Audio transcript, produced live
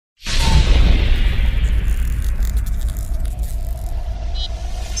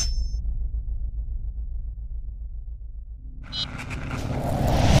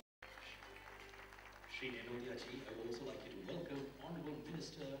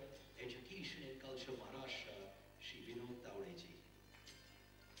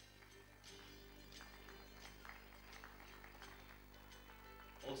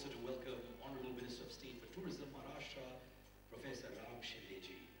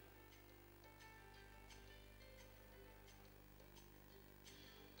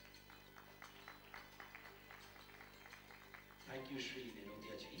you, Shri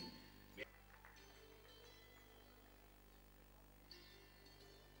Ninodia ji.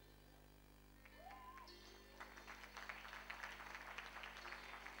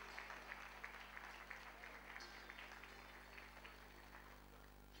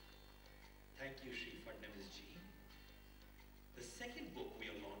 Thank you, Shri Fadnavis ji. The second book we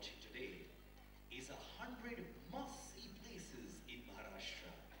are launching today is 100 must-see places in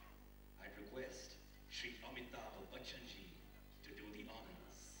Maharashtra. I'd request Shri Amitabh Bachchan ji to do the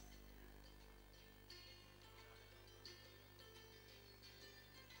honors.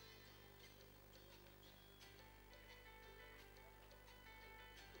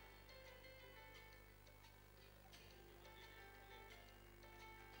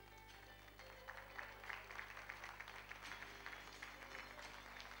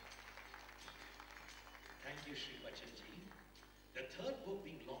 Thank you, Shri Bachchan ji. The third book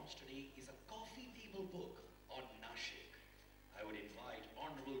being launched today is a coffee table book on Nashik. I would invite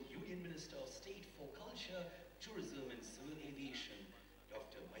Honorable Union Minister of State for Culture, Tourism and Civil Aviation,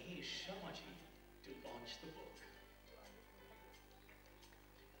 Dr. Mahesh Sharma ji, to launch the book.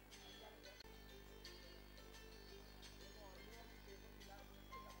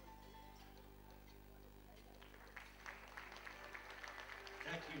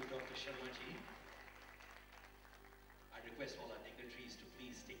 Thank you, Dr. Sharma ji. I request all our dignitaries to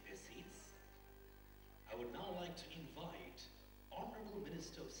please take their seats. I would now like to invite Honorable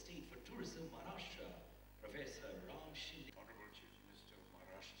Minister of State for Tourism, Maharashtra, Professor Ram Shinde. Honorable Chief Minister of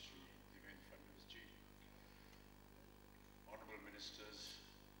Maharashtra, Shri Fadnavis ji, Honorable Ministers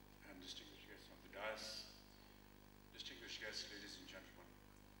and distinguished guests on the dais, distinguished guests, ladies and gentlemen,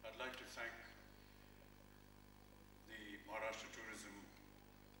 I'd like to thank the Maharashtra Tourism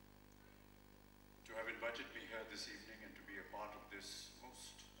to have invited me here this evening and to be a part of this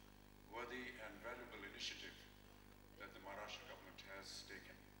most worthy and valuable initiative that the Maharashtra government has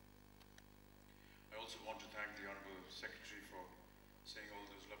taken. I also want to thank the Honorable Secretary for saying all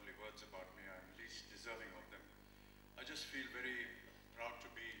those lovely words about me. I'm least deserving of them. I just feel very proud to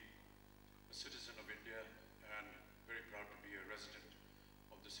be a citizen of India and very proud to be a resident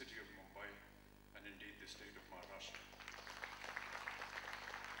of the city of Mumbai and indeed the state of Maharashtra.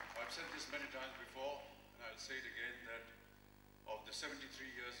 I've said this many times before, and I'll say it again, that of the 73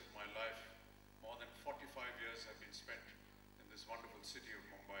 years of my life, more than 45 years have been spent in this wonderful city of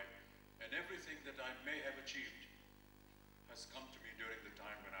Mumbai, and everything that I may have achieved has come to me during the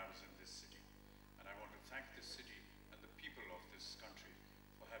time when I was in this city. And I want to thank this city and the people of this country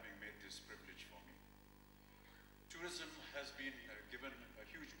for having made this privilege for me. Tourism has been given a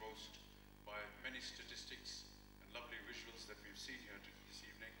huge boost by many statistics and lovely visuals that we've seen here this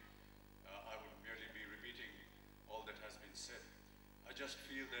evening. I would merely be repeating all that has been said. I just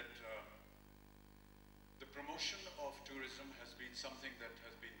feel that the promotion of tourism has been something that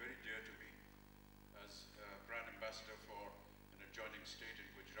has been very dear to me. As brand ambassador for an adjoining state in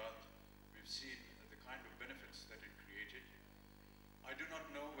Gujarat, we've seen the kind of benefits that it created. I do not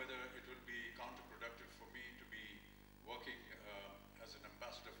know whether it will be counterproductive for me to be working as an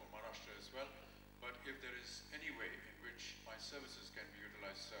ambassador for Maharashtra as well, but if there is any way in which my services can be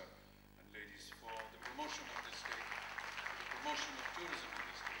utilized, sir and ladies, for the promotion of this state, the promotion of tourism in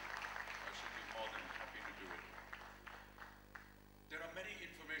this state, I should be more than happy to do it. There are many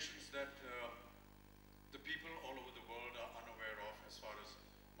informations that the people all over the world are unaware of as far as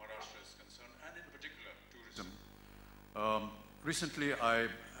Maharashtra is concerned, and in particular, tourism. Recently, I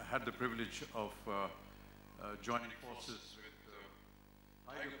had the privilege of joining forces with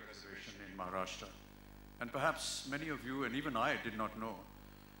tiger preservation in Maharashtra. And perhaps many of you, and even I, did not know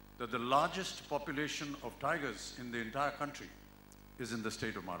that the largest population of tigers in the entire country is in the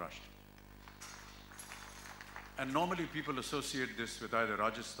state of Maharashtra. And normally people associate this with either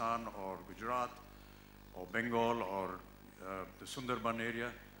Rajasthan or Gujarat or Bengal or the Sundarban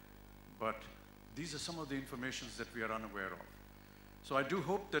area, but these are some of the informations that we are unaware of. So I do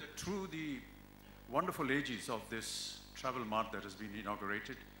hope that through the wonderful aegis of this travel mart that has been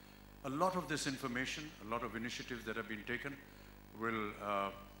inaugurated, a lot of this information, a lot of initiatives that have been taken will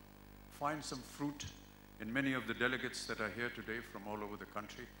find some fruit in many of the delegates that are here today from all over the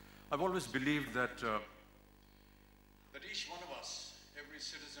country. I've always believed that that each one of us, every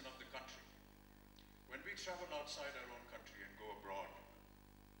citizen of the country, when we travel outside our own country and go abroad,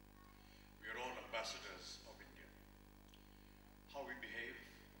 we are all ambassadors of India. How we behave,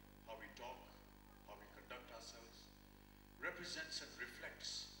 how we talk, how we conduct ourselves represents and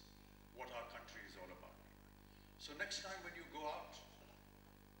reflects what our country is all about. So next time when you go out,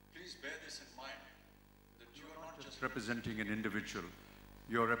 please bear this in mind, that you are not just representing an individual,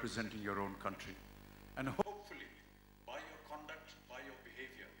 you're representing your own country. And hopefully, by your conduct,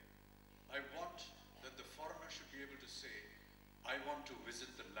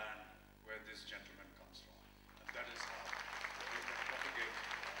 this gentleman comes from. And that is how we can propagate.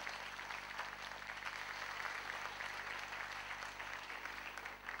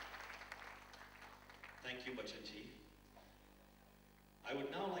 Thank you, Bachchan ji. I would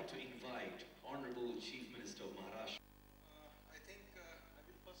now like to invite Honorable Chief Minister of Maharashtra. I think I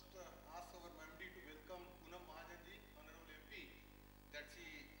will first ask our MD to welcome Poonam Mahajanji, Honorable MP, that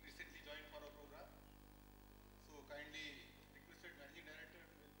she recently joined for our program. So kindly requested Managing Director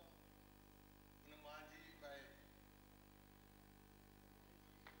to welcome Poonam Mahajanji by.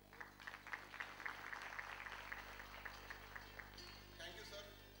 Thank you, sir.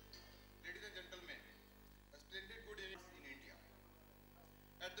 Ladies and gentlemen, a splendid good evening in India.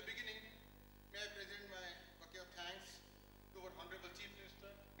 At the beginning, may I present my bouquet of thanks to our Honorable Chief Minister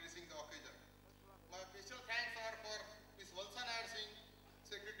gracing the occasion. My special thanks are for Ms. Valsa Nair Singh,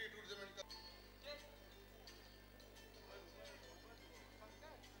 Secretary Tourism and Culture.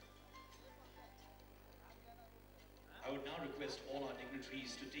 I would now request all our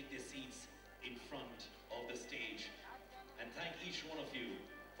dignitaries to take their seats in front of the stage and thank each one of you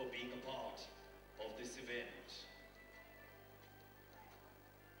for being a part of this event.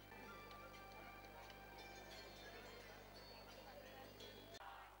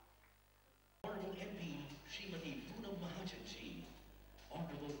 Honorable MP Srimati Poonam Mahajanji,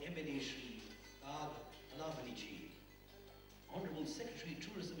 Honorable MLA Shri Agh Alavaniji, Honorable Secretary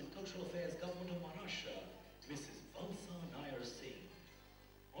Tourism and Cultural Affairs Government of Maharashtra, Mrs. Valsa Nair Singh,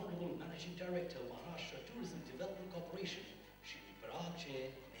 Honorable Managing Director Maharashtra Tourism Development Corporation, Shri Bachchan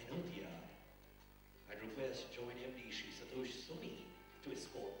Nenotia. I request Joint MD Shri Satosh Soni to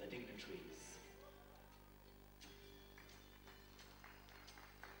escort the dignitaries.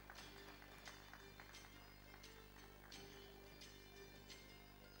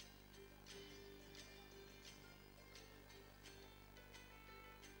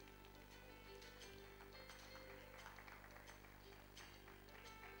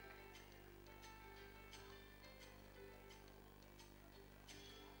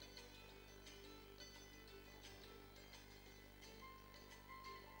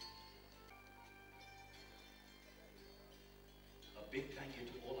 A big thank you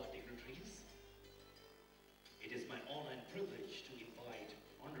to all